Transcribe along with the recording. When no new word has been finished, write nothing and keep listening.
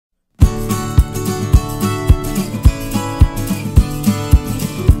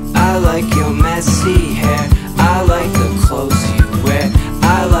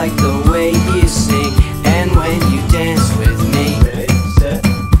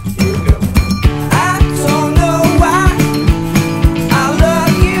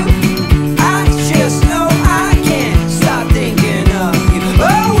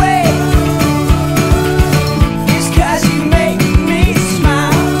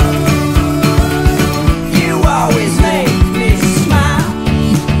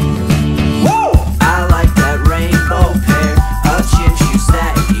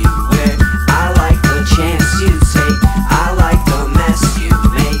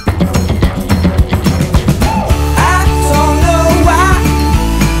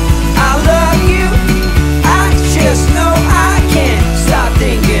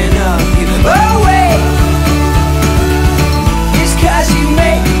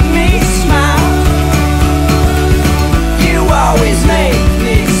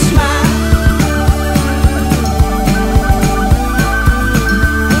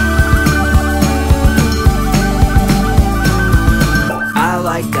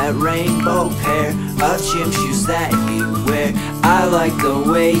like that rainbow pair of gym shoes that you wear. I like the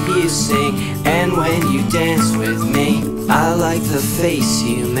way you sing and when you dance with me. I like the face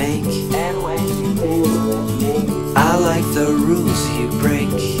you make and when you dance with me. I like the rules you break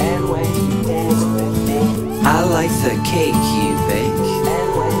and when you dance with me. I like the cake you bake and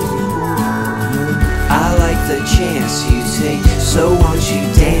when you dance with me. I like the chance you take, so won't you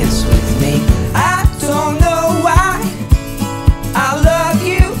dance with me? I don't know why I love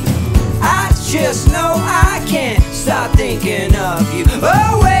you, I just know I can't stop thinking of you.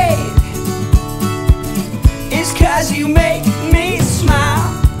 Oh wait, it's 'cause you make me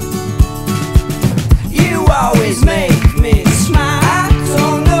smile. You always make